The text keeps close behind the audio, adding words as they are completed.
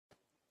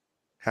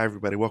Hi,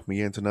 everybody. Welcome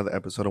again to another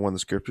episode of When the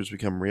Scriptures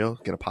Become Real.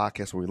 Get a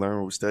podcast where we learn,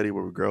 where we study,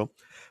 where we grow.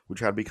 We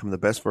try to become the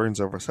best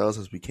versions of ourselves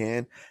as we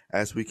can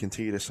as we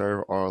continue to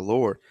serve our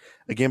Lord.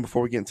 Again,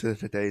 before we get into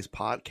today's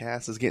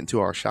podcast, let's get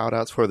into our shout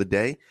outs for the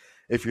day.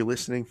 If you're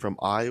listening from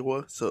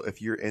Iowa, so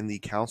if you're in the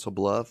Council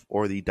Bluff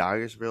or the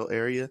Dyersville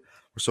area,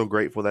 we're so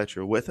grateful that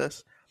you're with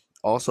us.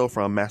 Also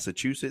from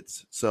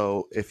Massachusetts,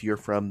 so if you're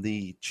from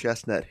the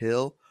Chestnut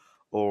Hill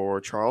or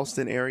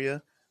Charleston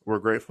area, we're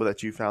grateful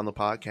that you found the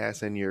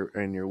podcast and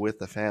you're with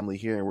the family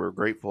here, and we're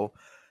grateful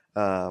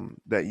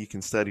that you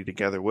can study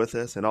together with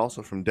us. And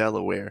also from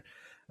Delaware,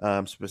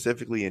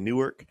 specifically in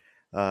Newark.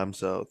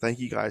 So thank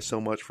you guys so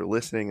much for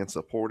listening and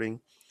supporting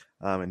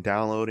and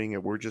downloading.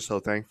 And we're just so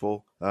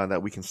thankful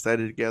that we can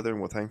study together,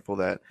 and we're thankful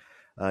that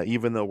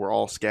even though we're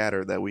all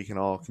scattered, that we can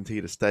all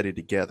continue to study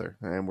together.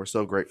 And we're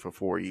so grateful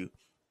for you.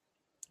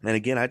 And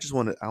again, I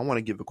want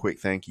to give a quick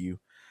thank you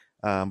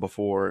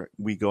before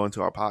we go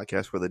into our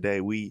podcast for the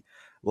day.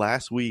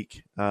 Last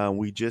week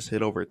we just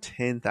hit over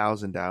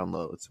 10,000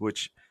 downloads,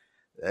 which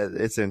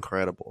it's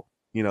incredible.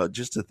 You know,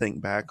 just to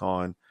think back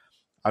on,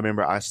 I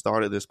remember I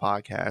started this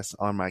podcast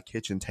on my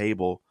kitchen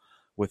table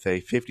with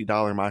a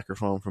 $50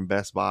 microphone from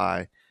Best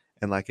Buy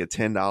and like a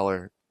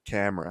 $10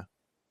 camera,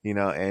 you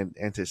know,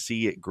 and to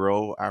see it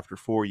grow after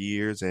 4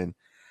 years, and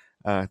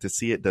to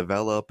see it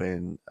develop,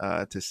 and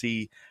to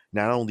see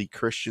not only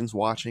Christians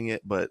watching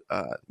it, but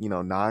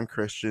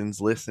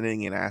non-Christians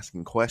listening and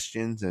asking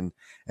questions and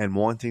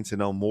wanting to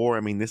know more.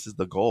 I mean, this is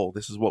the goal.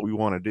 This is what we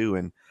want to do.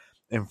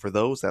 And for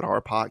those that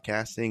are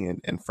podcasting,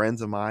 and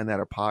friends of mine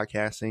that are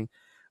podcasting,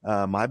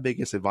 my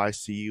biggest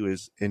advice to you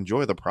is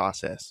enjoy the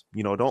process.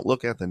 You know, don't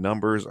look at the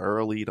numbers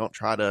early. Don't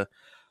try to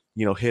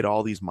hit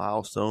all these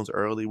milestones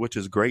early, which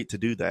is great to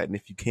do that. And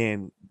if you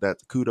can,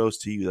 that's kudos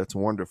to you. That's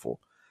wonderful.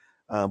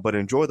 But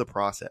enjoy the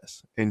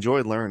process.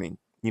 Enjoy learning.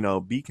 You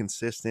know, be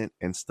consistent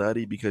and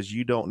study, because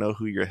you don't know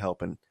who you're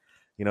helping.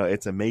 You know,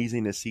 it's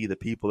amazing to see the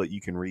people that you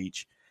can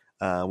reach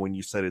when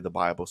you study the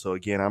Bible. So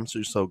again, I'm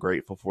just so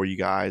grateful for you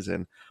guys,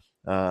 and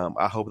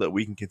I hope that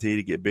we can continue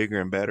to get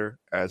bigger and better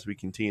as we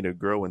continue to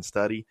grow and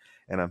study.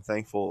 And I'm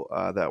thankful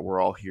that we're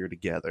all here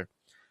together.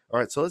 All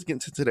right, so let's get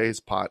into today's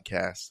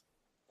podcast.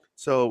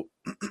 So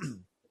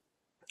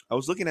I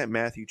was looking at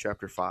Matthew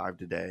chapter 5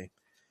 today.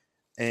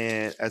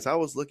 And as I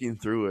was looking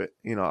through it,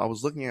 I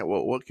was looking at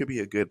what could be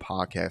a good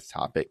podcast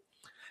topic.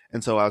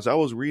 And so as I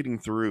was reading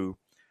through,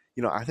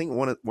 I think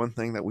one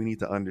thing that we need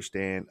to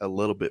understand a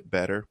little bit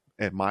better,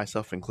 and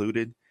myself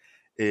included,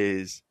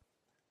 is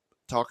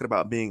talking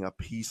about being a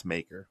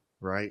peacemaker,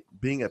 right?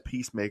 Being a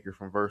peacemaker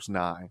from verse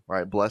 9,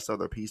 right? Blessed are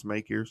the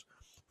peacemakers,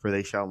 for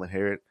they shall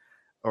inherit,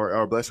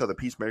 or blessed are the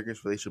peacemakers,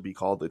 for they shall be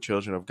called the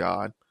children of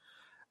God.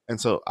 And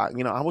so I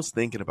was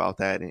thinking about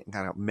that and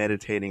kind of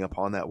meditating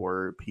upon that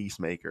word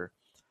peacemaker.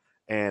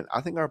 And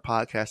I think our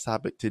podcast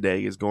topic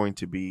today is going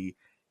to be,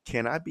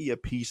 can I be a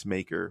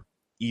peacemaker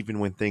even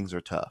when things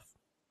are tough?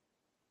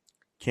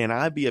 Can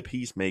I be a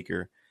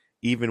peacemaker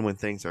even when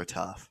things are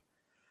tough?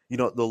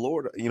 The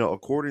Lord,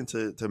 according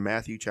to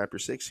Matthew chapter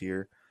 6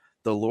 here,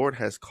 the Lord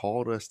has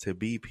called us to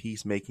be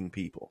peacemaking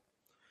people,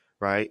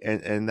 right?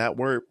 And that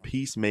word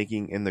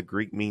peacemaking in the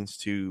Greek means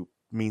to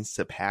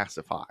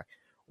pacify,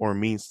 or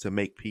means to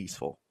make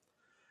peaceful.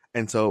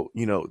 And so,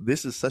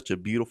 this is such a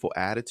beautiful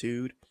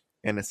attitude,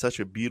 and it's such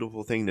a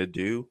beautiful thing to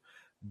do.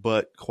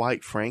 But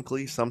quite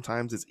frankly,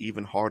 sometimes it's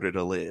even harder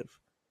to live.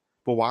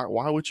 But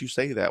why would you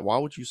say that? Why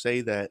would you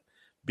say that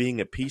being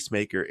a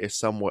peacemaker is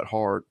somewhat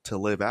hard to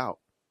live out?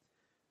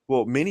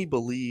 Well, many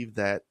believe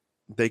that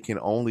they can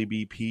only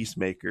be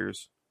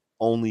peacemakers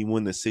only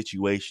when the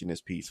situation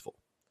is peaceful.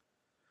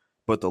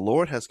 But the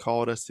Lord has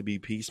called us to be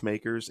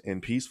peacemakers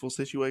in peaceful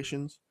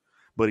situations,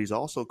 but He's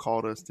also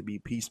called us to be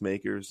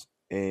peacemakers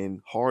in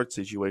hard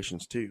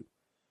situations too.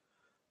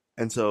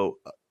 And so,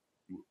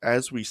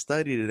 as we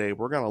study today,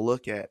 we're going to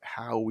look at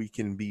how we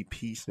can be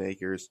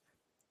peacemakers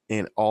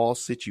in all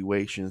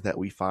situations that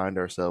we find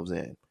ourselves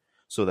in,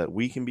 so that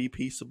we can be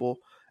peaceable,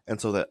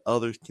 and so that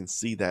others can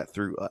see that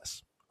through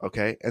us.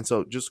 Okay. And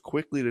so, just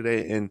quickly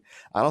today, and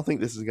I don't think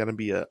this is going to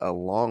be a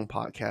long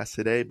podcast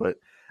today, but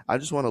I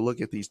just want to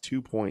look at these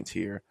 2 points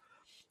here.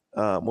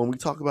 When we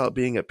talk about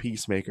being a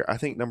peacemaker, I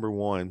think number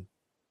one,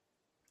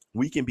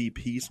 we can be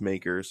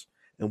peacemakers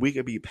and we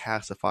can be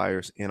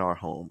pacifiers in our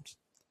homes.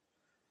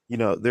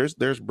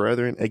 There's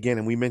brethren, again,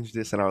 and we mentioned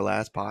this in our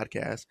last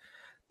podcast.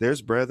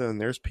 There's brethren,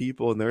 there's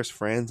people, and there's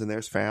friends, and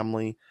there's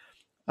family,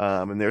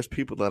 and there's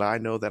people that I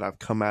know that have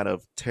come out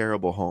of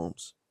terrible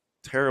homes.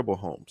 Terrible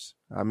homes.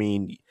 I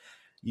mean,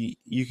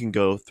 you can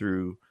go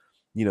through,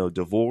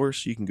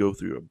 divorce, you can go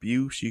through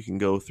abuse, you can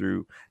go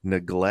through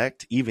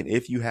neglect. Even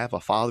if you have a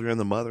father and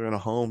a mother in a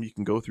home, you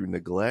can go through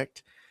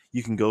neglect.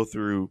 You can go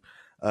through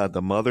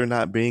the mother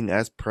not being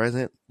as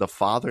present, the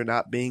father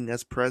not being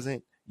as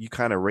present, you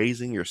kind of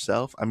raising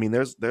yourself. I mean,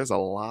 there's a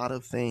lot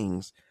of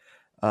things,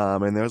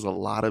 and there's a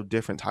lot of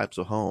different types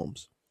of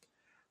homes.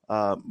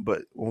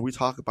 But when we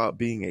talk about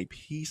being a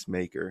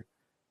peacemaker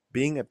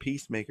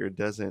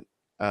doesn't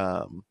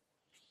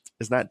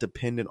is not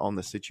dependent on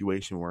the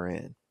situation we're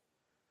in.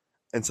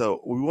 And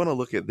so we want to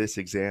look at this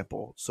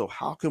example. So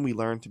how can we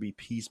learn to be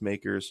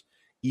peacemakers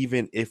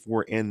even if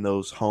we're in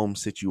those home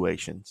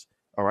situations?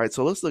 All right,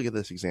 so let's look at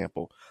this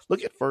example.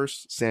 Look at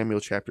First Samuel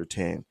chapter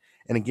 10.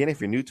 And again,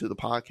 if you're new to the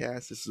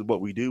podcast, this is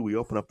what we do. We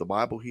open up the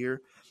Bible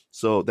here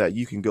so that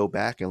you can go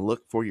back and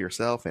look for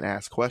yourself and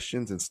ask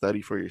questions and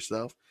study for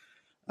yourself,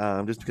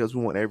 just because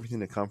we want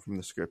everything to come from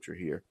the scripture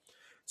here.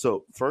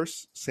 So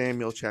First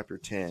Samuel chapter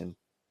 10,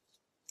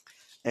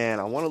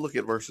 and I want to look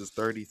at verses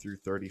 30 through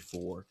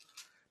 34.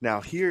 Now,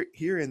 here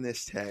in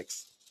this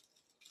text,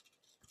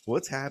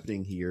 what's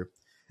happening here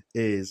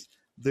is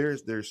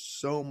there's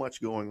so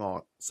much going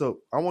on. So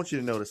I want you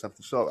to notice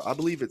something. So I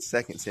believe it's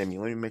 2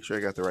 Samuel. Let me make sure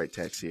I got the right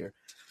text here.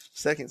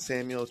 2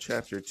 Samuel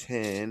chapter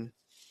 10.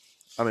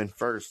 I mean,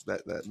 first,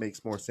 that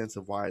makes more sense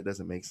of why it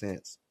doesn't make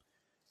sense.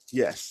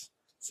 Yes.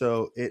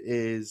 So it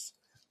is,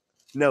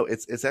 no,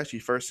 it's actually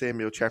 1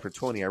 Samuel chapter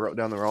 20. I wrote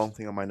down the wrong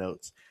thing on my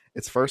notes.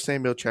 It's 1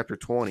 Samuel chapter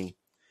 20,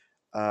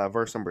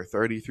 verse number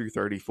 30 through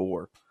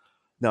 34.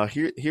 Now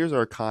here's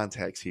our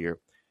context here.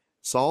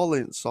 Saul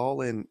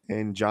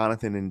and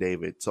Jonathan and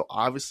David. So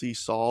obviously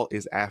Saul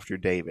is after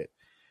David,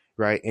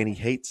 right? And he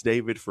hates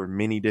David for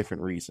many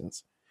different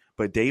reasons.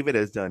 But David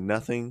has done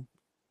nothing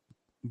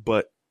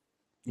but,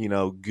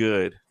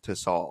 good to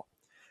Saul.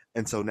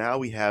 And so now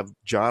we have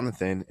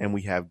Jonathan and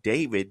we have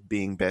David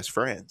being best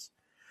friends.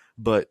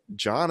 But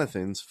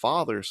Jonathan's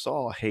father,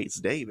 Saul, hates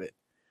David.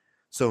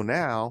 So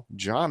now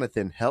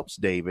Jonathan helps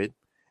David.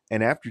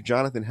 And after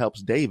Jonathan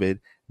helps David,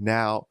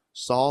 now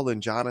Saul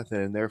and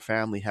Jonathan and their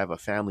family have a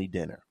family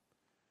dinner.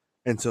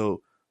 And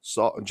so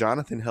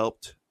Jonathan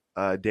helped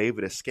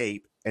David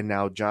escape. And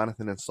now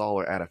Jonathan and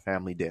Saul are at a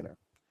family dinner.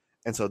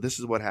 And so this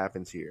is what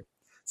happens here.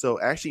 So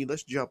actually,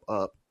 let's jump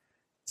up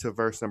to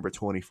verse number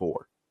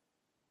 24.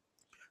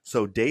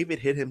 So David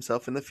hid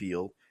himself in the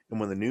field, and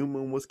when the new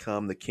moon was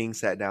come, the king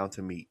sat down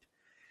to meat.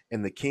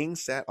 And the king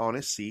sat on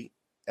his seat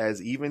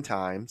as even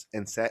times,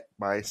 and sat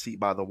by a seat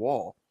by the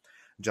wall.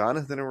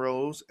 Jonathan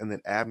arose, and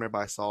then Abner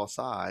by Saul's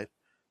side,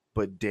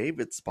 but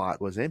David's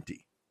spot was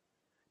empty.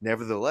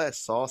 Nevertheless,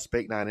 Saul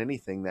spake not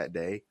anything that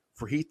day,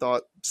 for he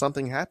thought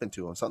something happened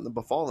to him, something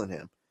befallen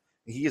him.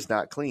 He is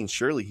not clean,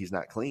 surely he's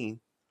not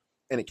clean.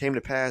 And it came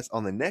to pass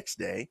on the next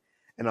day,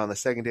 and on the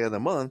second day of the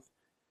month,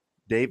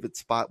 David's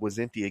spot was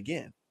empty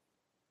again.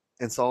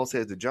 And Saul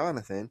said to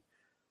Jonathan,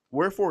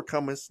 Wherefore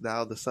comest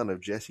thou the son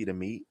of Jesse to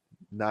meat,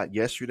 not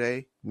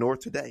yesterday, nor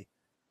today?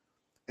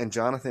 And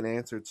Jonathan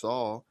answered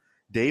Saul,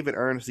 David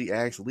earnestly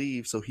asked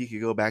leave so he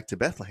could go back to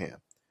Bethlehem.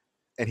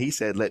 And he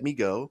said, Let me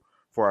go,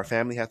 for our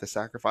family hath a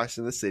sacrifice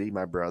in the city,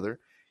 my brother.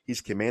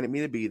 He's commanded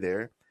me to be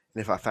there.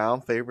 And if I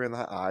found favor in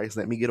thy eyes,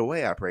 let me get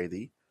away, I pray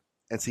thee,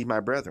 and see my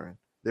brethren.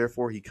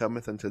 Therefore he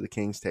cometh unto the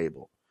king's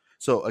table.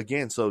 So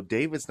again,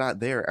 David's not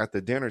there at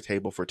the dinner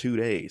table for 2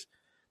 days.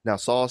 Now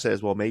Saul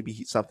says, well,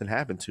 maybe something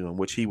happened to him,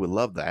 which he would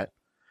love that.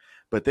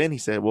 But then he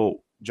said,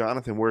 well,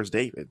 Jonathan, where's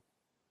David?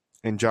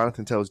 And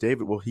Jonathan tells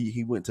David, well,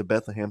 he went to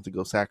Bethlehem to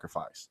go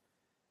sacrifice.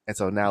 And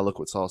so now look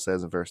what Saul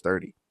says in verse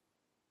 30.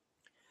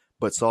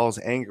 But Saul's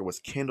anger was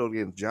kindled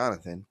against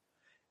Jonathan,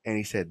 and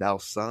he said, Thou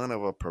son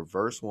of a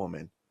perverse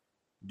woman,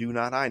 do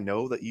not I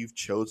know that you've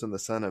chosen the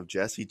son of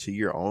Jesse to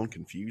your own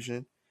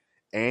confusion,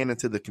 and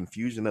into the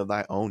confusion of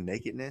thy own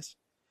nakedness?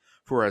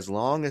 For as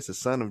long as the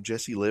son of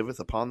Jesse liveth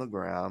upon the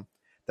ground,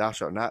 thou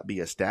shalt not be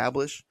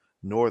established,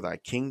 nor thy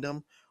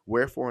kingdom.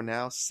 Wherefore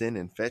now send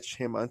and fetch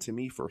him unto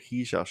me, for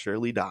he shall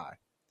surely die.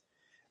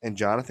 And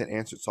Jonathan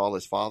answered Saul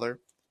his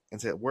father,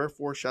 and said,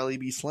 Wherefore shall he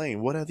be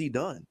slain? What hath he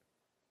done?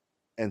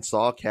 And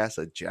Saul cast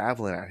a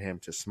javelin at him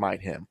to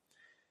smite him,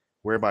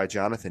 whereby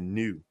Jonathan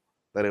knew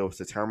that it was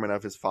determined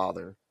of his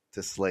father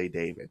to slay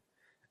David.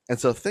 And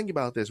so think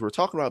about this. We're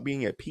talking about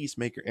being a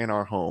peacemaker in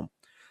our home.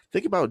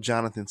 Think about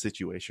Jonathan's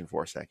situation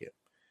for a second.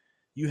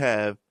 You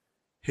have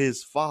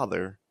his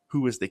father,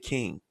 who is the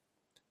king,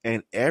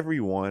 and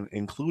everyone,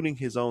 including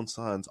his own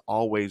sons,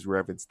 always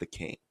reverence the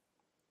king.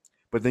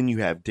 But then you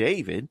have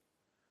David,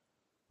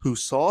 who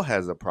Saul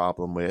has a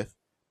problem with,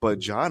 but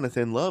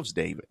Jonathan loves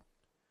David.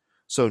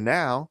 So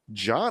now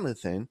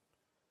Jonathan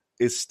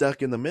is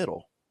stuck in the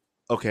middle.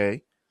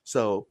 Okay,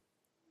 so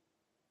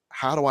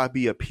how do I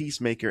be a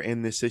peacemaker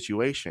in this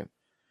situation?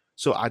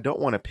 So I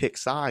don't want to pick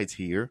sides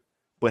here,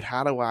 but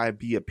how do I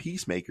be a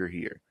peacemaker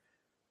here?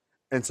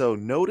 And so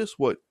notice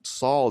what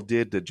Saul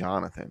did to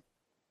Jonathan.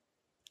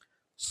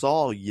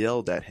 Saul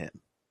yelled at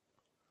him.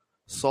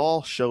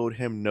 Saul showed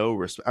him no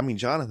respect. I mean,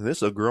 Jonathan, this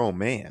is a grown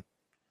man.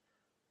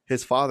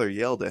 His father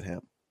yelled at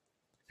him.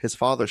 His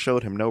father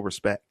showed him no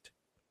respect.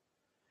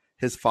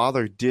 His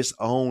father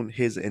disowned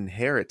his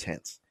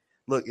inheritance.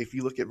 Look, if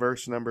you look at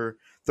verse number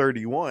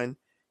 31,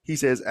 he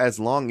says, as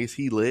long as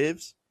he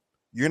lives,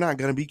 you're not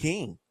going to be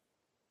king.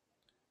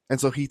 And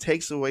so he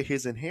takes away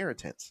his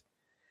inheritance.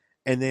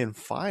 And then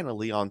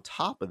finally, on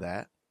top of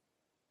that,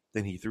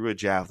 then he threw a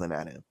javelin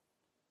at him.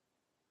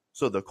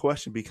 So the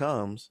question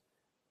becomes,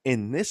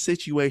 in this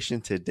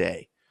situation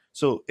today,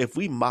 so if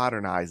we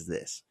modernize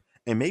this,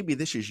 and maybe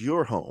this is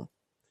your home,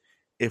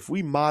 if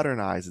we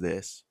modernize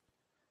this,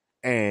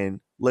 and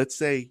let's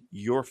say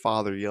your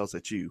father yells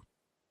at you,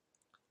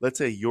 Let's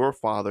say your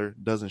father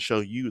doesn't show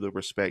you the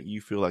respect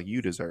you feel like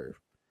you deserve.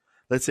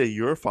 Let's say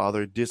your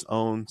father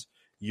disowns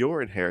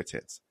your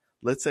inheritance.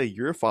 Let's say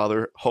your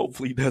father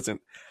hopefully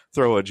doesn't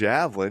throw a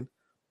javelin,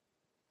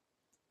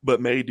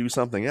 but may do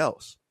something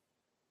else.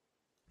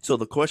 So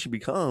the question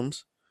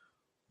becomes,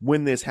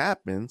 when this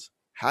happens,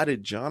 how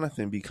did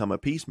Jonathan become a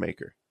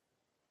peacemaker?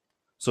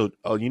 So,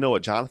 you know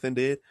what Jonathan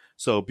did?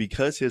 So,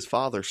 because his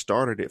father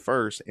started it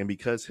first, and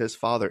because his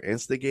father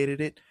instigated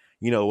it,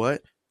 you know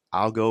what?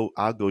 I'll go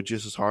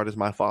just as hard as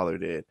my father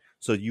did.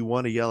 So, you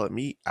want to yell at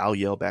me? I'll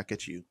yell back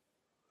at you.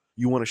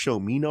 You want to show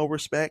me no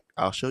respect?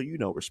 I'll show you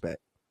no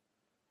respect.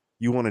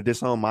 You want to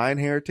disown my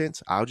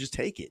inheritance? I'll just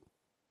take it.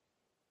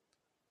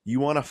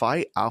 You want to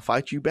fight? I'll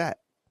fight you back.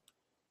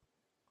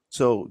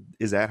 So,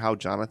 is that how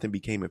Jonathan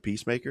became a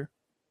peacemaker?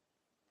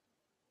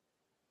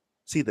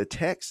 See, the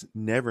text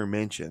never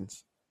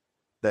mentions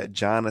that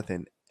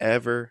Jonathan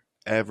ever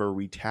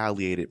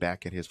retaliated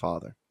back at his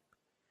father.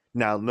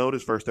 Now,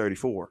 notice verse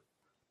 34.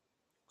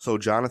 So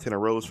Jonathan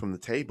arose from the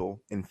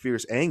table in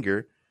fierce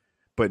anger,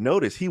 but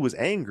notice he was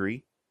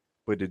angry,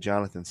 but did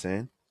Jonathan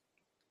sin?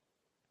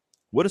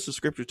 What does the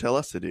scripture tell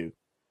us to do?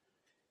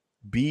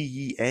 Be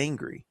ye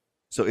angry.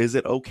 So is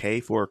it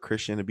okay for a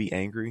Christian to be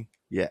angry?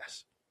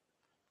 Yes.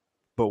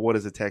 But what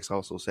does the text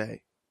also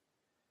say?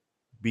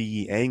 Be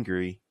ye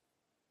angry,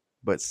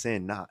 but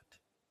sin not.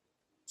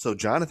 So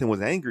Jonathan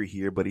was angry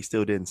here, but he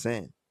still didn't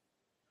sin.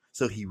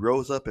 So he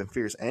rose up in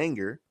fierce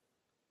anger,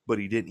 but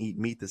he didn't eat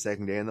meat the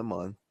second day in the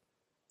month,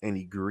 and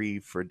he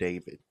grieved for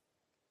David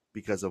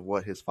because of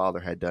what his father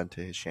had done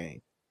to his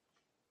shame.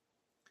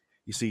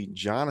 You see,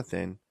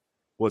 Jonathan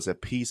was a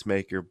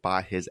peacemaker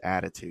by his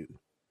attitude.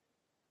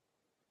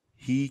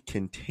 He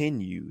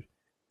continued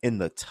in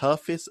the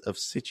toughest of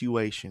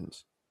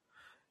situations.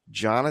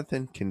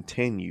 Jonathan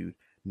continued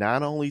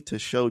not only to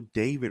show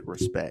David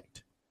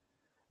respect,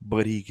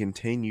 but he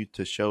continued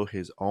to show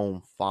his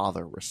own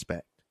father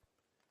respect.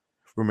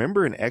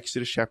 Remember in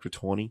Exodus chapter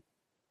 20,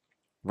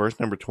 verse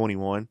number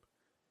 21,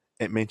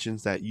 it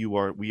mentions that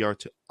we are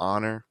to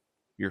honor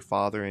your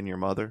father and your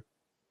mother.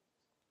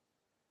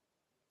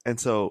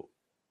 And so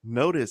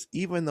notice,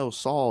 even though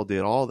Saul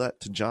did all that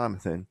to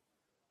Jonathan,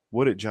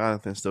 what did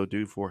Jonathan still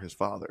do for his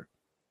father?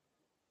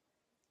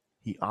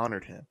 He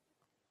honored him.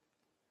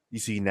 You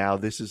see, now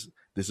this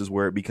is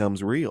where it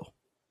becomes real.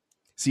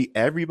 See,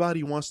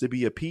 everybody wants to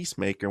be a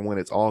peacemaker when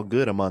it's all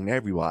good among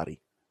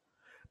everybody.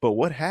 But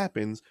what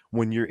happens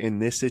when you're in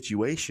this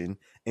situation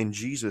and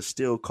Jesus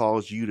still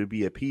calls you to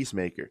be a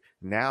peacemaker?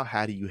 Now,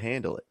 how do you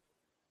handle it?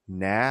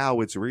 Now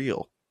it's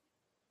real.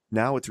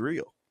 Now it's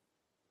real.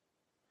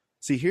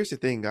 See, here's the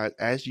thing, guys.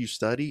 As you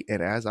study,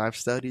 and as I've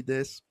studied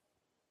this,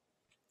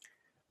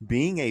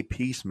 being a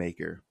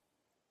peacemaker,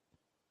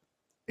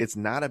 it's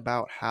not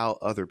about how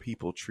other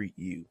people treat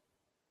you.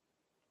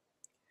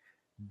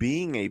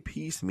 Being a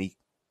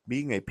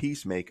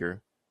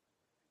peacemaker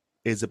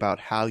is about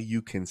how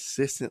you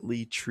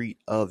consistently treat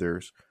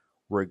others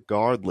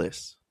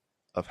regardless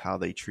of how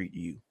they treat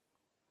you.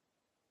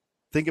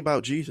 Think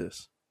about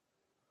Jesus.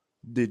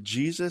 Did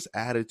Jesus'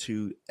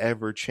 attitude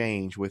ever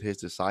change with his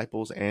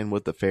disciples and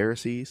with the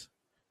Pharisees?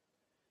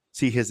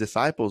 See, his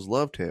disciples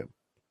loved him,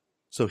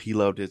 so he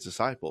loved his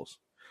disciples.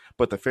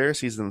 But the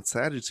Pharisees and the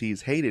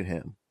Sadducees hated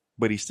him,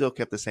 but he still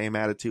kept the same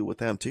attitude with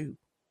them too.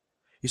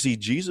 You see,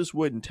 Jesus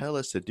wouldn't tell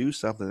us to do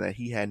something that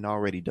he hadn't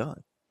already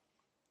done.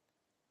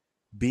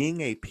 Being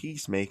a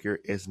peacemaker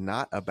is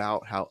not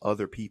about how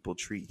other people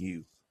treat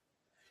you.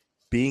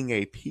 Being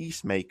a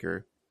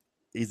peacemaker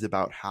is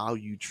about how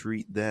you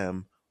treat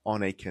them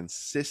on a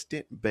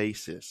consistent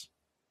basis,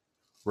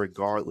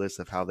 regardless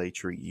of how they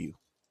treat you.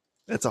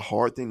 That's a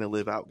hard thing to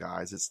live out,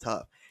 guys. It's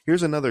tough.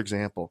 Here's another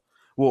example.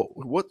 Well,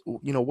 what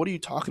are you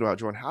talking about,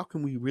 Jordan? How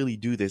can we really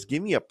do this?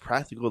 Give me a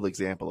practical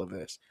example of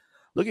this.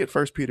 Look at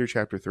 1 Peter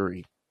chapter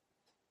 3.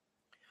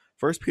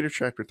 1 Peter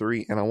chapter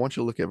 3, and I want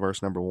you to look at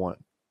verse number 1.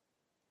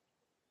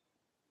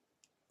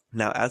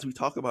 Now, as we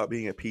talk about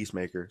being a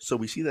peacemaker, so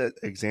we see that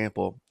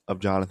example of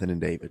Jonathan and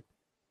David.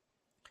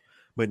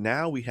 But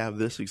now we have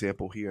this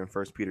example here in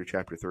 1 Peter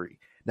chapter 3.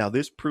 Now,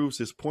 this proves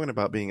his point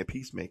about being a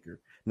peacemaker.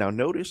 Now,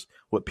 notice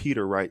what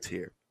Peter writes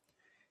here.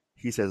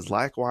 He says,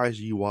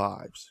 likewise, ye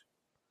wives,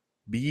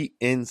 be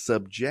in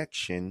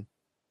subjection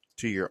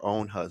to your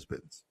own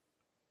husbands,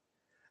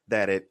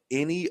 that at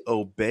any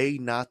obey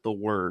not the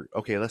word.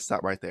 Okay, let's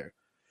stop right there.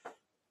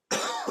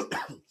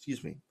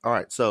 Excuse me. All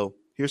right, so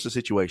here's the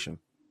situation.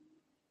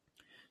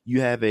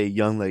 You have a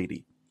young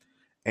lady,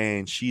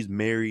 and she's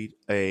married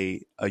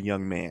a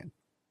young man.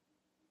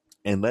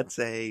 And let's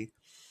say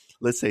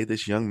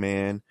this young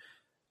man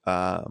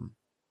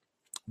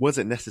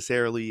wasn't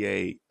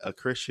necessarily a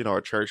Christian or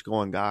a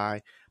church-going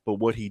guy, but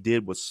what he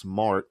did was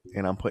smart,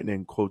 and I'm putting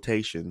in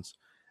quotations,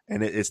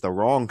 and it's the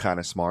wrong kind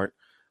of smart.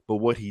 But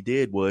what he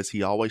did was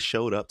he always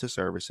showed up to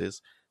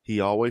services.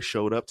 He always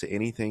showed up to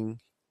anything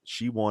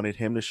she wanted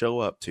him to show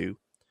up to.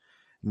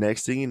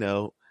 Next thing you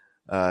know,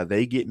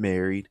 they get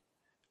married,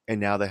 and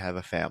now they have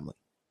a family.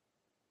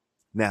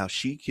 Now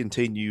she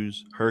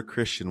continues her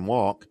Christian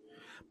walk,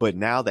 but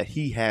now that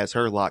he has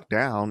her locked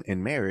down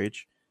in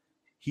marriage,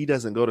 he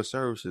doesn't go to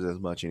services as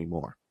much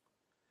anymore.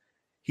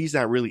 He's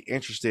not really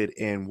interested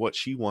in what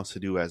she wants to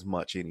do as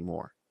much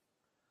anymore.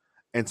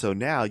 And so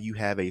now you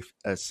have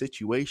a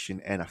situation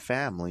and a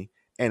family,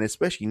 and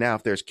especially now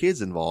if there's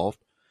kids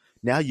involved,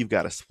 now you've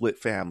got a split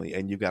family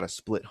and you've got a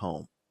split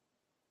home.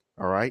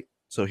 All right.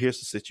 So here's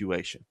the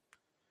situation.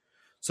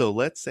 So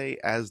let's say,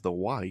 as the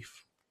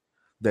wife,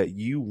 that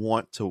you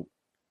want to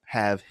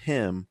have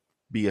him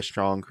be a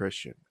strong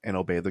Christian and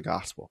obey the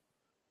gospel.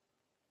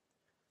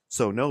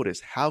 So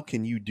notice, how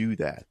can you do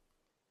that?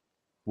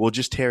 We'll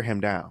just tear him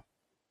down.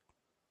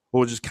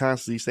 We'll just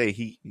constantly say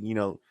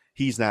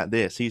he's not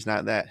this, he's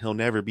not that, he'll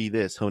never be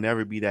this, he'll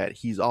never be that,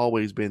 he's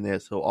always been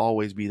this, he'll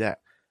always be that.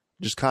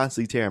 Just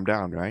constantly tear him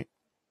down, right?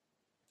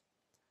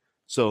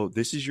 So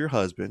this is your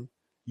husband.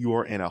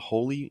 You're in a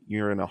holy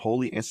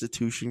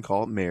institution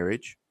called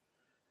marriage.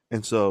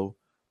 And so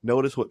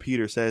notice what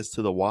Peter says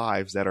to the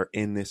wives that are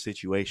in this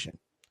situation,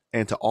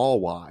 and to all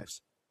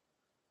wives.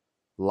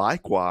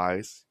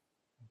 Likewise,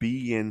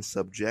 be in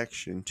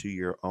subjection to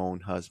your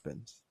own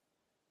husbands,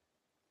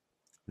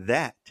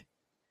 that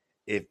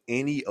if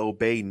any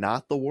obey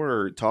not the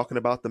word, talking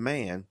about the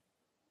man,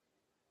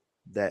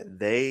 that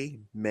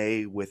they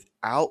may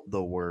without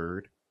the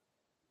word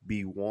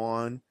be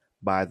won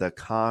by the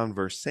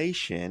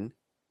conversation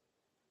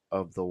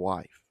of the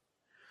wife.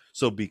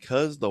 So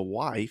because the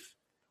wife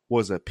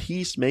was a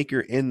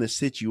peacemaker in the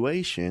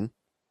situation,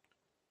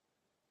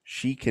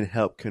 she can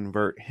help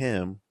convert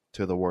him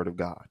to the word of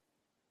God.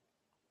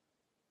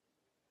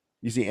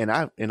 You see, and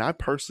I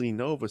personally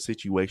know of a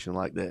situation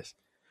like this,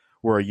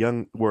 where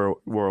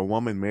a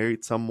woman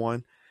married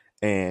someone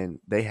and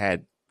they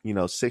had,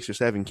 6 or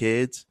 7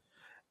 kids.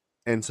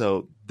 And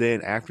so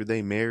then after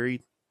they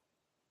married,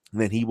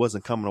 then he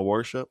wasn't coming to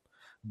worship.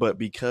 But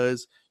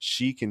because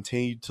she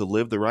continued to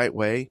live the right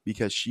way,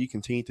 because she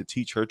continued to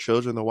teach her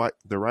children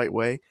the right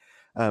way,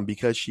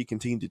 because she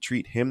continued to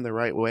treat him the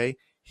right way,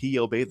 he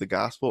obeyed the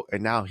gospel,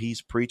 and now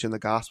he's preaching the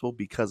gospel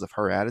because of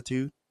her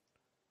attitude.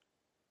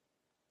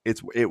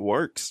 It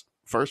works.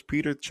 1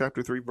 Peter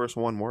chapter 3 verse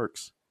 1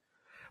 works.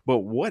 But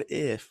what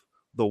if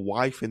the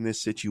wife in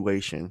this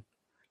situation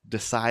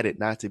decided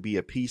not to be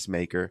a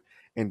peacemaker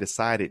and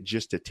decided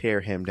just to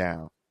tear him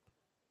down?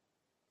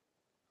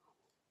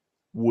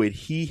 Would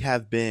he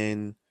have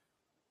been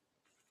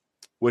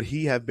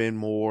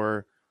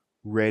more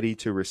ready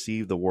to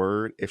receive the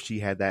word if she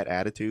had that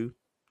attitude?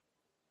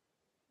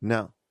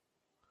 No.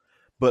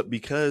 But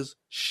because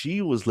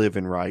she was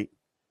living right,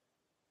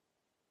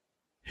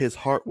 his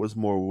heart was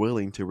more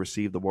willing to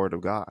receive the word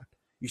of God.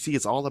 You see,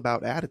 it's all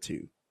about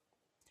attitude.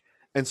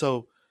 And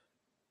so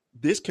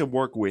this can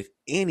work with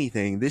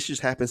anything. This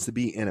just happens to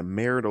be in a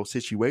marital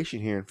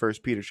situation here in 1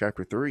 Peter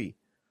chapter 3.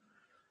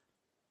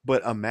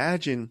 But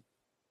imagine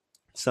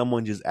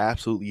someone just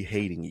absolutely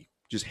hating you,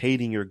 just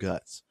hating your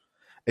guts.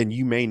 And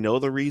you may know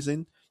the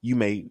reason, you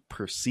may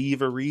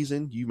perceive a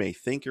reason, you may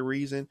think a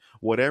reason,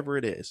 whatever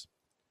it is.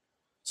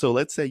 So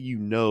let's say you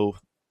know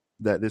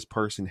that this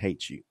person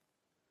hates you,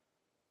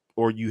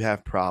 or you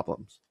have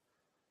problems.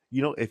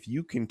 If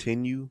you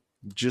continue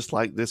just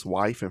like this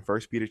wife in 1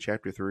 Peter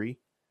chapter 3,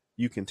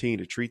 you continue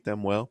to treat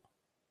them well.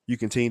 You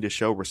continue to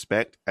show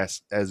respect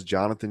as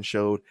Jonathan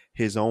showed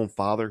his own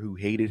father who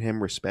hated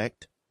him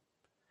respect.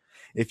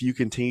 If you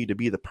continue to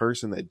be the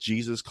person that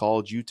Jesus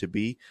called you to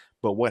be,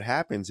 but what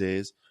happens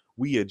is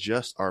we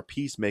adjust our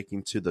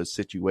peacemaking to the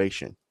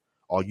situation.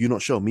 Oh, you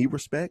don't show me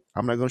respect,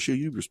 I'm not going to show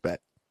you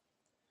respect.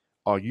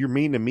 Oh, you're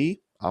mean to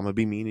me, I'm going to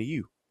be mean to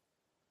you.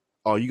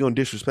 Oh, you going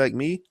to disrespect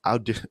me?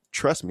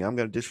 Trust me, I'm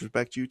going to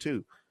disrespect you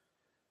too.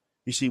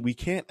 You see, we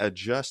can't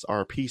adjust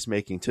our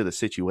peacemaking to the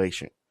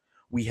situation.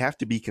 We have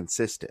to be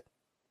consistent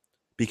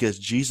because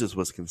Jesus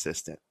was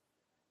consistent.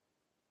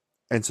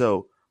 And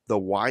so the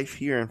wife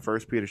here in 1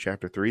 Peter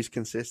chapter 3 is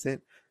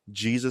consistent.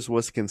 Jesus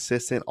was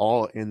consistent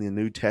all in the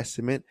New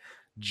Testament.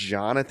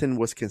 Jonathan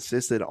was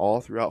consistent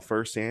all throughout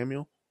 1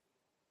 Samuel.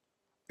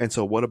 And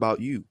so what about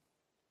you?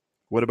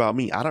 What about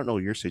me? I don't know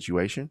your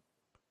situation,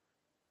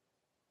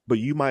 but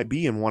you might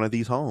be in one of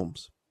these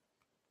homes.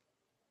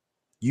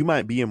 You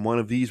might be in one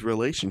of these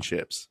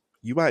relationships.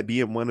 You might be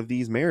in one of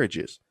these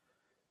marriages.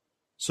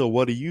 So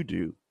what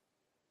do?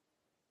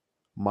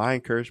 My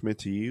encouragement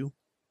to you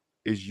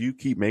is you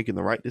keep making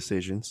the right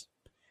decisions.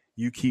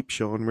 You keep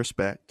showing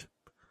respect.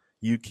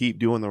 You keep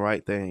doing the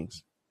right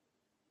things.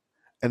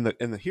 And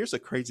here's the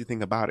crazy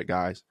thing about it,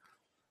 guys.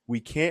 We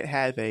can't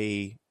have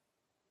a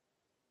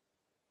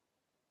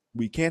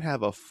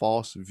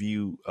false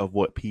view of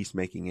what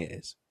peacemaking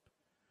is.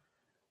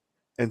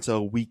 And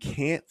so we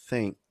can't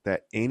think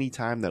that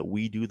anytime that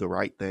we do the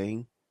right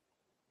thing,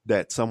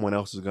 that someone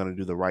else is going to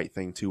do the right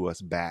thing to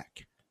us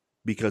back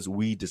because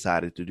we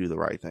decided to do the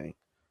right thing.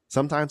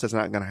 Sometimes that's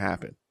not going to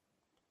happen.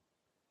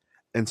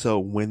 And so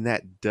when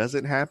that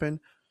doesn't happen,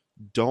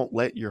 don't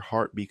let your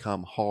heart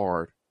become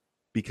hard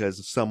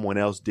because someone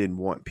else didn't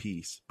want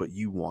peace, but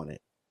you want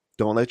it.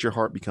 Don't let your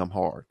heart become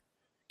hard.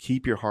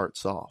 Keep your heart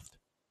soft.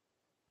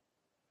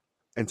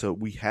 And so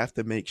we have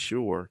to make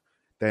sure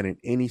that in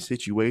any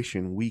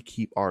situation, we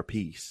keep our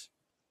peace.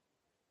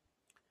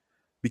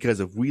 Because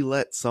if we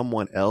let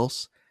someone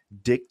else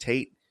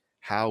dictate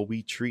how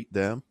we treat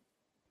them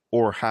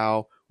or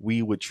how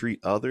we would treat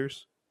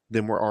others,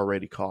 then we're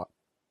already caught.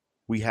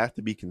 We have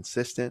to be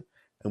consistent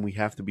and we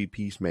have to be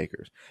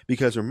peacemakers.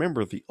 Because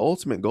remember, the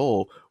ultimate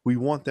goal, we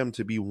want them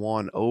to be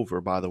won over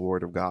by the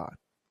word of God.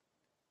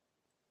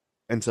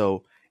 And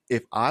so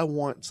if I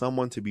want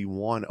someone to be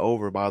won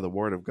over by the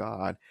word of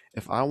God,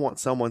 if I want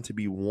someone to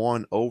be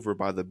won over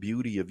by the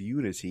beauty of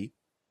unity,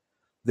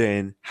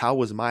 then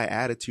how is my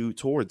attitude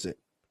towards it?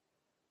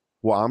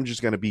 Well, I'm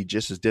just going to be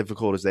just as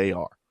difficult as they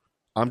are.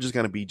 I'm just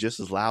going to be just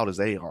as loud as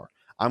they are.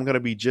 I'm going to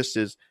be just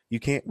as we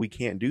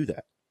can't do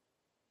that.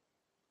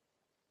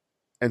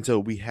 And so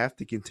we have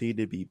to continue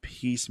to be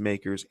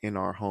peacemakers in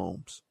our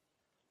homes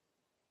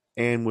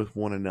and with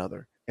one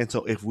another. And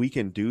so if we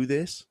can do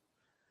this,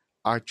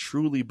 I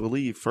truly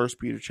believe 1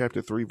 Peter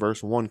chapter 3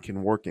 verse 1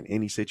 can work in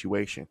any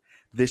situation.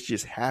 This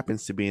just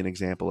happens to be an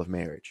example of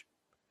marriage.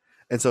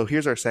 And so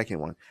here's our second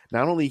one.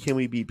 Not only can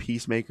we be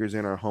peacemakers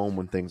in our home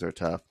when things are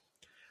tough,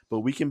 but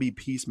we can be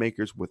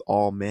peacemakers with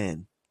all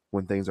men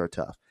when things are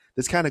tough.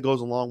 This kind of goes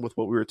along with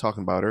what we were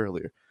talking about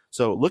earlier.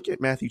 So look at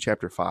Matthew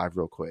chapter 5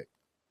 real quick.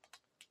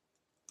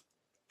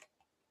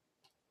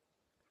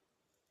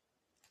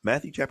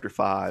 Matthew chapter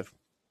 5.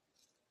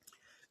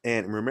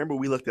 And remember,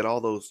 we looked at all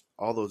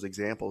those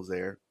examples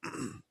there,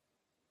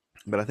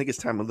 but I think it's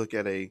time to look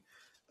at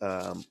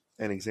an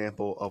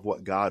example of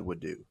what God would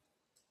do.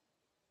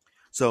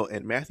 So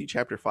in Matthew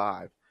chapter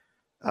 5,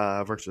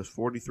 verses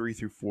 43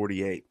 through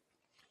 48,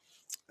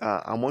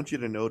 I want you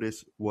to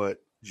notice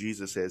what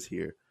Jesus says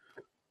here.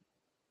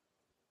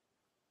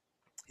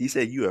 He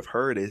said, "You have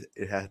heard it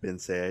hath been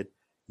said,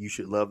 you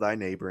should love thy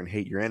neighbor and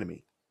hate your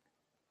enemy.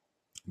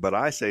 But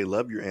I say,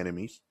 love your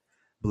enemies,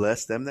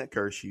 bless them that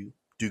curse you,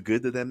 do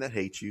good to them that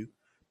hate you,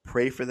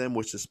 pray for them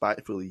which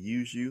despitefully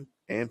use you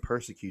and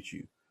persecute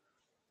you,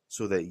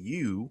 so that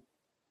you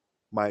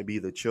might be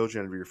the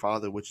children of your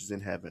Father which is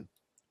in heaven.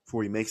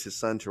 For he makes his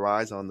sun to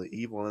rise on the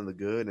evil and the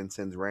good, and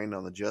sends rain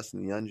on the just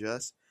and the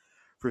unjust.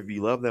 For if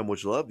you love them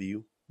which love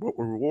you, what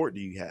reward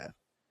do you have?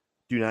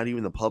 Do not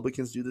even the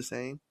publicans do the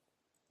same?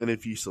 And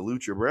if you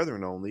salute your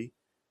brethren only,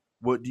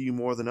 what do you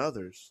more than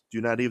others? Do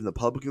not even the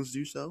publicans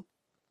do so?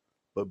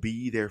 But be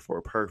ye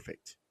therefore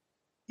perfect,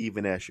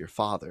 even as your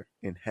Father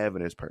in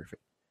heaven is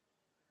perfect."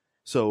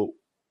 So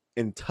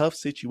in tough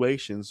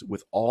situations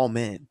with all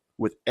men,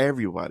 with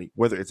everybody,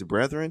 whether it's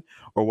brethren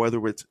or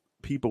whether it's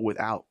people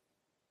without,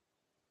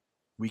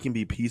 we can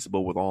be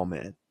peaceable with all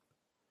men.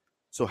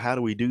 So how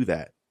do we do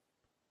that?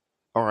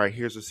 All right,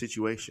 here's a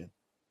situation.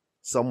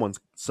 Someone's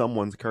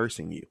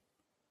cursing you.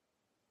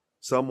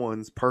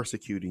 Someone's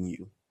persecuting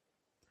you.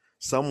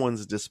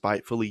 Someone's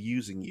despitefully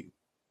using you.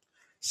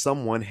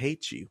 Someone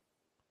hates you.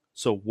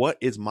 So what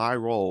is my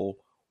role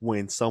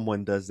when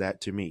someone does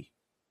that to me?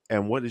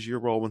 And what is your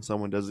role when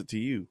someone does it to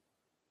you?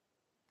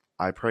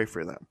 I pray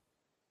for them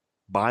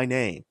by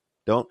name.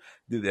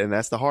 And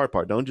that's the hard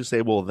part. Don't just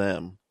say, well,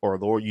 them, or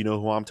Lord, you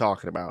know who I'm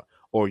talking about,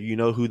 or you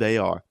know who they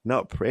are.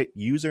 No,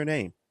 use their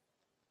name.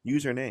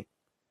 Use their name.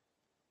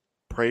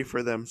 Pray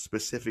for them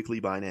specifically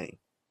by name.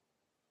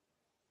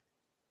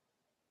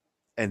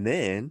 And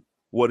then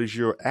what is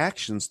your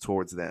actions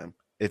towards them?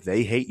 If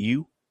they hate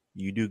you,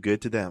 you do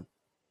good to them.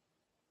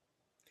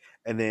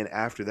 And then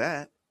after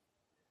that,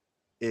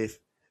 if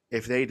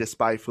they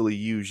despitefully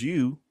use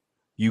you,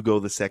 you go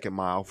the second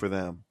mile for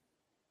them.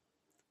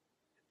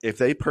 If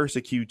they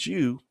persecute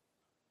you,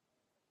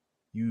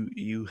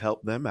 you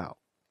help them out.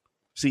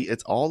 See,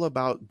 it's all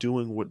about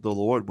doing what the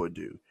Lord would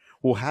do.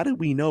 Well, how do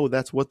we know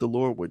that's what the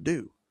Lord would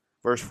do?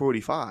 Verse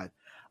 45,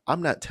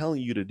 I'm not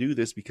telling you to do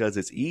this because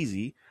it's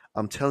easy.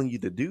 I'm telling you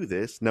to do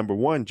this. Number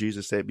one,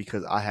 Jesus said,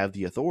 because I have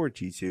the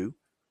authority to.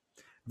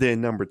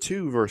 Then number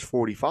two, verse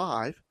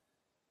 45,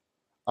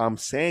 I'm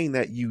saying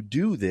that you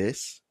do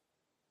this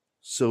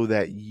so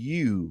that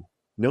you,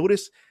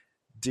 notice,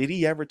 did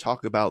he ever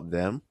talk about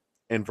them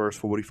in verse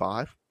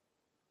 45?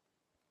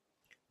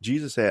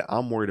 Jesus said,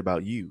 I'm worried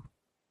about you.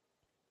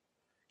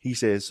 He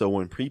says, so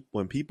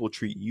when people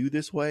treat you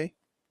this way,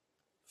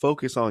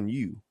 focus on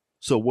you.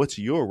 So what's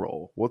your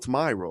role? What's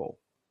my role?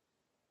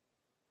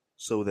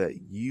 So that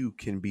you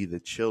can be the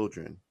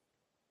children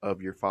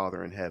of your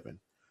Father in heaven.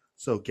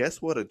 So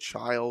guess what a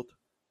child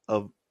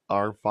of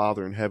our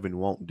Father in heaven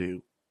won't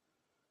do?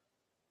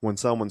 When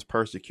someone's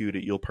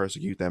persecuted, you'll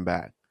persecute them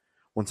back.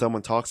 When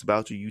someone talks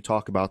about you, you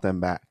talk about them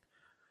back.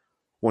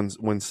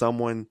 When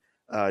someone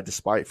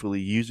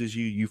despitefully uses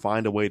you, you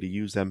find a way to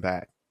use them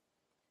back.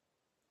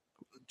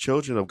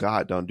 Children of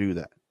God don't do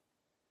that.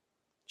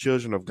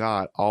 Children of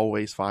God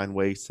always find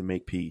ways to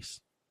make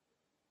peace.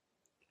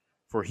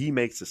 For he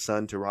makes the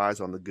sun to rise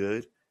on the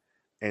good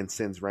and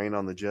sends rain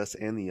on the just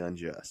and the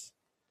unjust.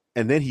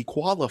 And then he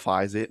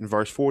qualifies it in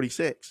verse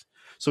 46.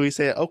 So he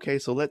said, okay,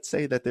 so let's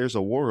say that there's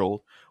a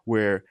world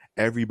where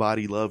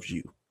everybody loves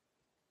you.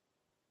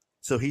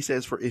 So he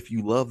says, for if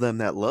you love them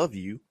that love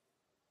you,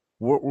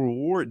 what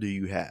reward do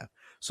you have?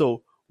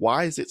 So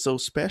why is it so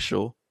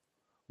special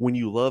when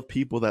you love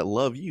people that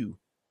love you?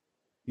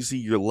 You see,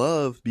 your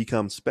love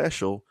becomes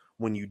special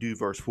when you do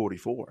verse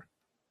 44.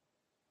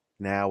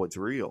 Now it's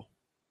real.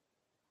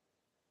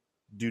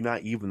 Do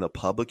not even the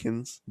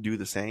publicans do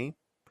the same?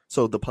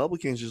 So the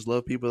publicans just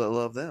love people that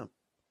love them.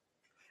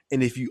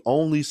 And if you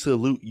only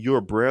salute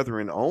your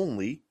brethren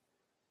only,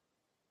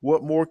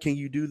 what more can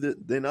you do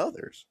than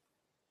others?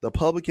 The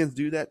publicans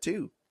do that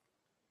too.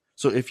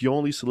 So if you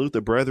only salute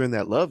the brethren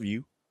that love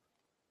you,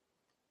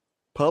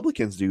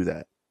 publicans do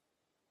that.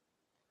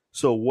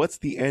 So what's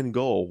the end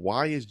goal?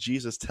 Why is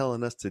Jesus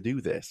telling us to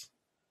do this?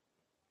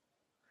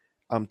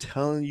 I'm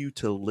telling you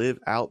to live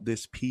out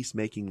this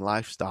peacemaking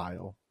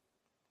lifestyle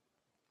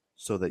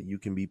so that you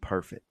can be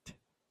perfect,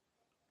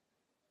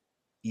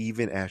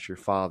 even as your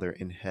Father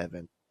in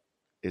heaven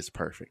is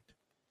perfect.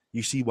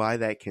 You see why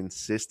that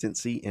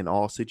consistency in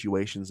all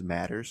situations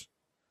matters?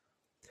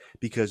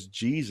 Because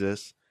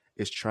Jesus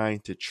is trying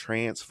to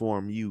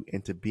transform you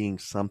into being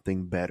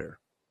something better.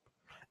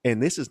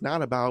 And this is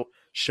not about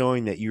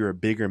showing that you're a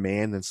bigger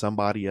man than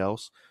somebody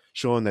else,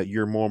 showing that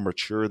you're more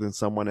mature than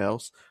someone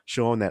else,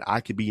 showing that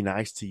I could be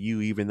nice to you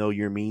even though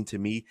you're mean to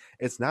me.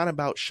 It's not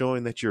about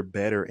showing that you're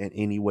better in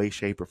any way,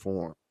 shape, or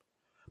form.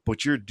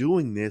 But you're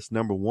doing this,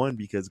 number one,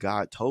 because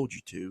God told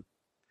you to.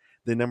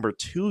 Then number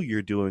two,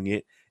 you're doing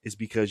it is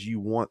because you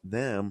want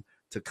them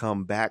to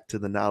come back to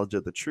the knowledge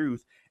of the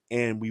truth,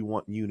 and we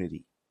want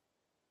unity.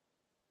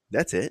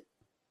 That's it.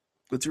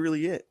 That's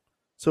really it.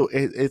 So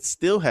it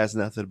still has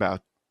nothing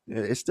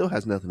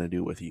to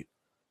do with you.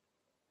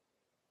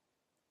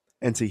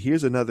 And so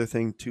here's another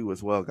thing too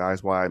as well,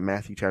 guys, why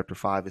Matthew chapter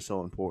 5 is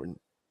so important.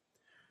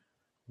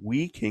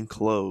 We can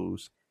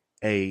close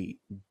a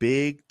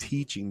big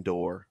teaching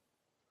door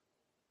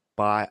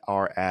by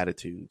our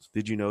attitudes.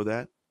 Did you know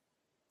that?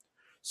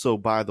 So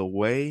by the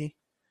way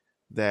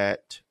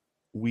that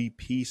we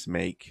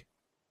peacemake,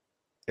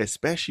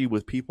 especially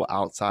with people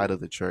outside of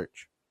the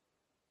church,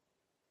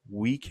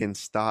 we can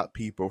stop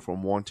people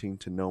from wanting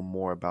to know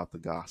more about the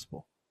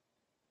gospel.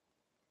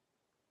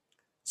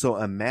 So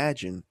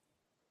imagine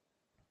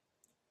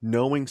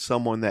knowing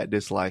someone that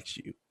dislikes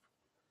you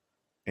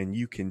and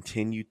you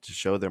continue to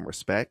show them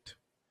respect,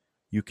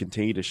 you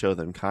continue to show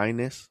them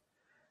kindness,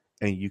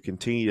 and you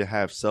continue to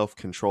have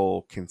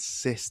self-control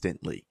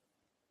consistently.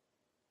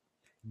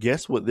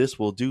 Guess what this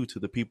will do to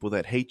the people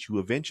that hate you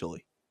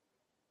eventually?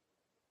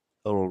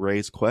 It'll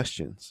raise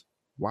questions.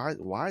 Why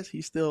is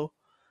he still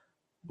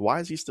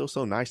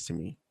so nice to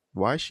me?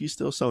 Why is she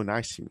still so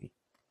nice to me?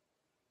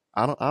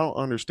 I don't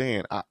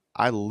understand.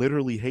 I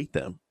literally hate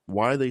them.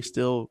 Why are they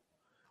still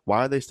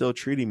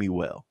treating me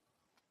well?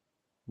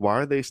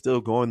 Why are they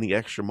still going the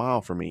extra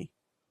mile for me?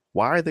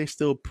 Why are they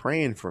still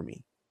praying for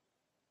me?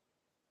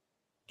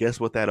 Guess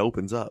what that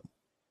opens up?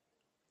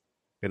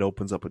 It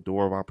opens up a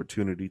door of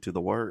opportunity to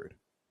the word.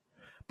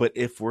 But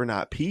if we're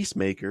not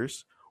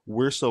peacemakers,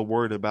 we're so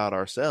worried about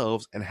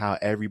ourselves and how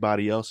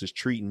everybody else is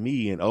treating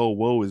me, and oh,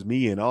 woe is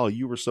me, and oh,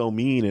 you were so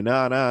mean, and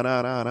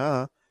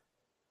nah.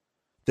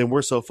 Then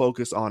we're so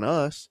focused on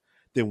us,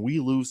 then we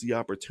lose the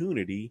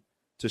opportunity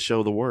to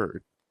show the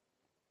word.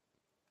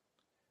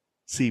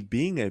 See,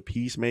 being a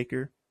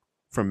peacemaker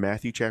from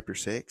Matthew chapter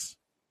 6,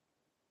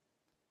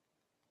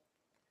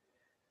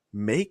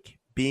 make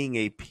being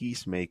a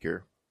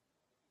peacemaker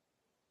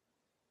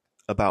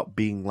about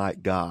being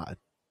like God,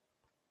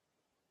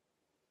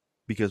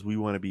 because we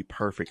want to be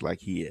perfect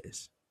like he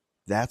is.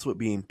 That's what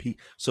being peace.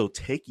 So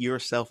take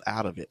yourself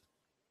out of it.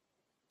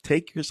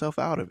 Take yourself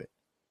out of it.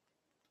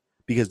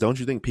 Because don't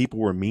you think people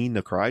were mean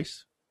to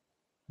Christ?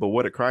 But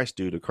what did Christ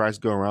do? Did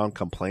Christ go around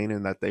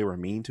complaining that they were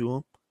mean to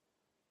him?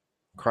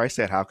 Christ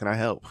said, how can I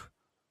help?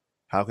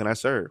 How can I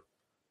serve?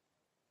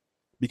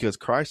 Because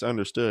Christ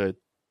understood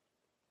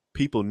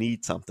people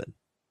need something.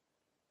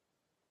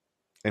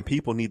 And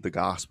people need the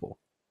gospel.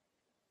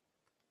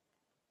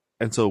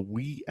 And so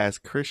we as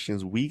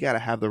Christians, we got to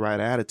have the right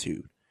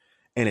attitude.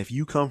 And if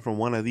you come from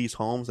one of these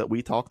homes that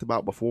we talked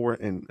about before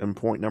in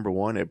point number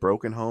one, a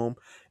broken home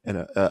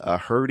and a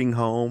hurting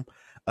home,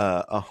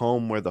 a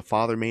home where the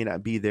father may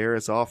not be there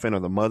as often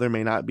or the mother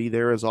may not be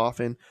there as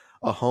often,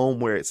 a home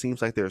where it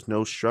seems like there's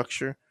no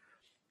structure,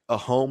 a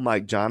home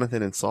like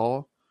Jonathan and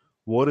Saul,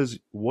 what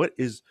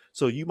is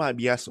so you might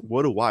be asking,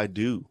 what do I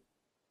do?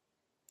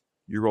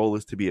 Your role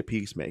is to be a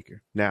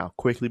peacemaker. Now,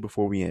 quickly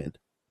before we end,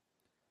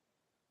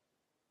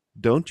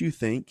 don't you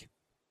think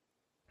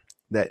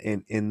that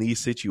in these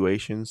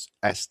situations,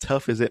 as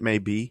tough as it may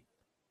be,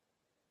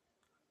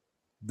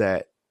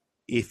 that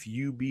if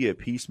you be a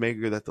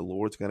peacemaker, that the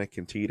Lord's going to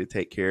continue to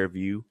take care of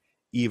you,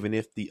 even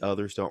if the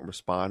others don't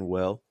respond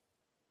well?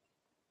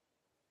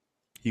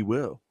 He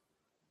will.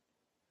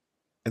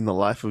 And the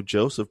life of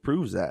Joseph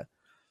proves that.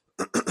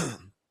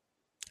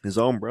 His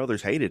own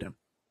brothers hated him,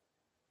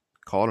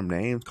 called him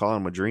names,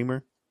 called him a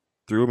dreamer,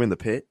 threw him in the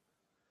pit,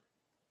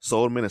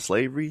 sold him into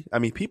slavery. I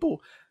mean,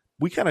 people,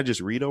 we kind of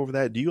just read over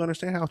that. Do you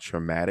understand how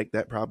traumatic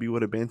that probably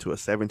would have been to a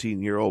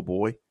 17-year-old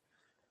boy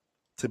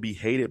to be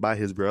hated by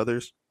his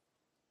brothers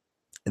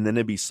and then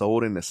to be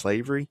sold into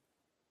slavery?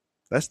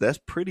 That's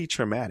pretty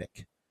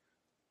traumatic.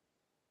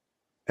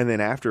 And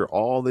then after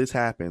all this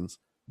happens,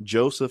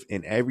 Joseph,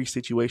 in every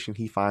situation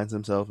he finds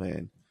himself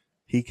in,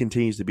 he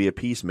continues to be a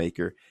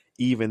peacemaker,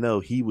 even though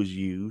he was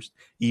used,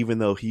 even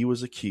though he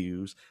was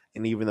accused,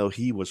 and even though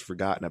he was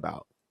forgotten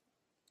about.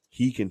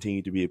 He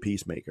continued to be a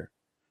peacemaker.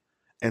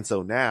 And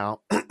so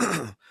now,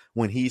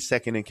 when he's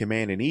second in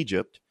command in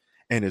Egypt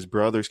and his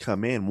brothers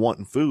come in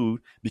wanting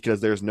food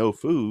because there's no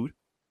food,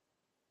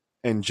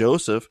 and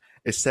Joseph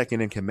is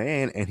second in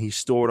command and he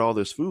stored all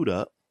this food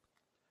up,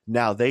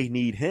 now they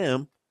need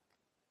him.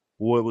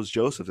 What was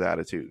Joseph's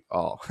attitude?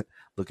 Oh,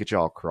 look at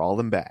y'all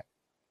crawling back.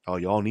 Oh,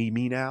 y'all need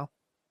me now?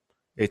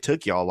 It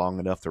took y'all long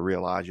enough to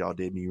realize y'all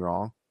did me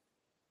wrong.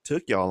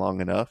 Took y'all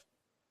long enough.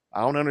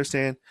 I don't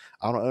understand.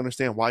 I don't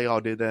understand why y'all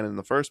did that in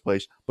the first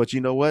place. But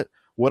you know what?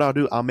 What I'll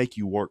do, I'll make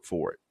you work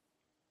for it.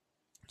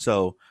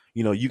 So,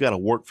 you got to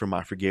work for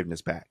my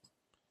forgiveness back.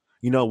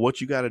 You know what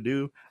you got to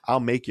do? I'll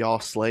make y'all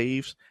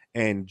slaves.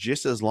 And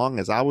just as long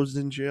as I was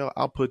in jail,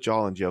 I'll put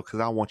y'all in jail because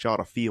I want y'all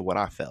to feel what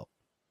I felt.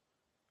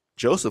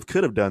 Joseph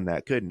could have done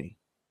that, couldn't he?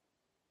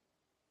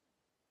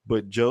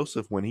 But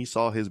Joseph, when he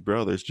saw his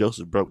brothers,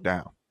 Joseph broke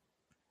down.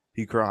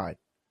 He cried.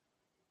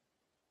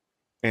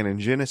 And in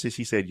Genesis,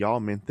 he said, y'all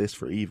meant this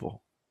for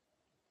evil,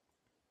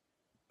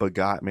 but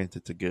God meant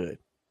it to good.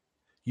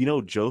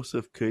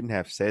 Joseph couldn't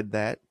have said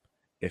that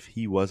if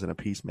he wasn't a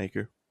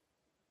peacemaker.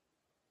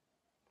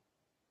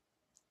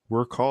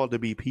 We're called to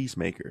be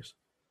peacemakers.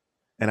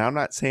 And I'm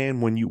not saying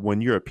when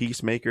you're a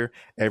peacemaker,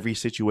 every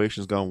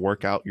situation is going to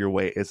work out your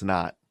way. It's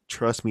not.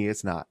 Trust me,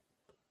 it's not.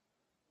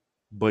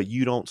 But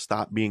you don't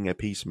stop being a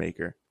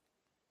peacemaker.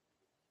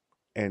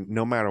 And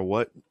no matter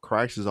what,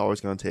 Christ is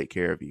always going to take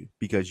care of you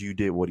because you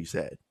did what he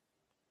said.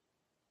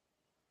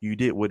 You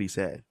did what he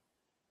said.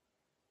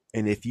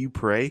 And if you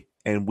pray,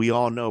 and we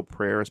all know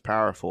prayer is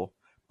powerful,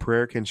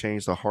 prayer can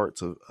change the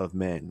hearts of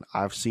men.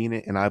 I've seen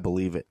it and I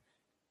believe it.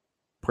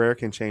 Prayer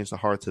can change the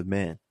hearts of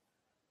men.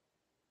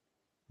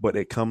 But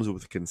it comes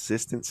with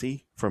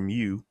consistency from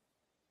you.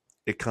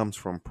 It comes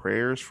from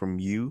prayers from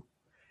you.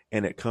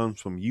 And it comes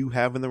from you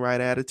having the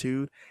right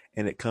attitude.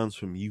 And it comes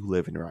from you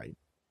living right.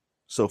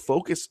 So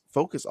focus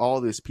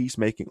all this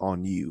peacemaking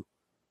on you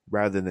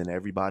rather than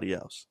everybody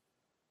else.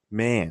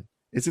 Man,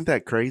 isn't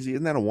that crazy?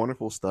 Isn't that a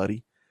wonderful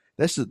study?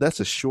 That's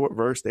a short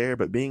verse there,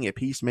 but being a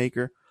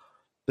peacemaker,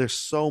 there's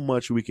so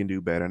much we can do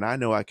better. And I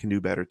know I can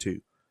do better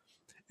too.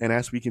 And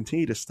as we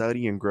continue to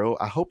study and grow,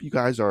 I hope you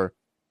guys are,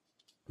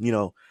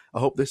 I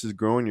hope this is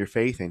growing your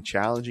faith and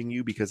challenging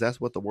you because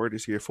that's what the word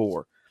is here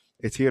for.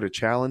 It's here to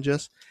challenge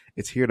us.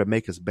 It's here to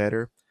make us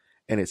better.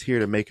 And it's here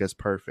to make us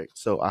perfect.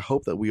 So I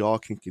hope that we all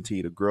can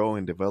continue to grow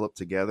and develop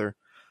together.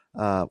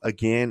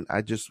 Again,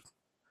 I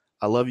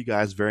love you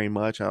guys very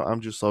much. I'm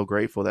just so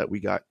grateful that we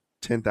got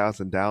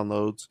 10,000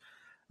 downloads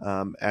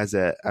as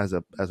a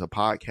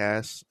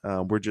podcast.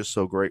 We're just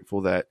so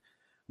grateful that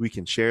we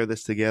can share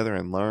this together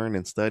and learn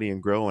and study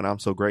and grow. And I'm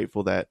so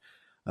grateful that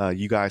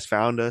you guys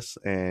found us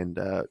and,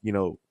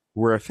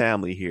 we're a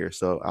family here.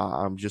 So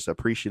I'm just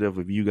appreciative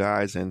of you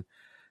guys. And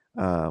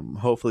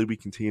hopefully we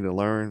continue to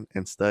learn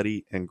and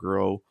study and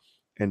grow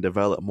and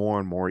develop more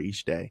and more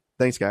each day.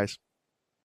 Thanks, guys.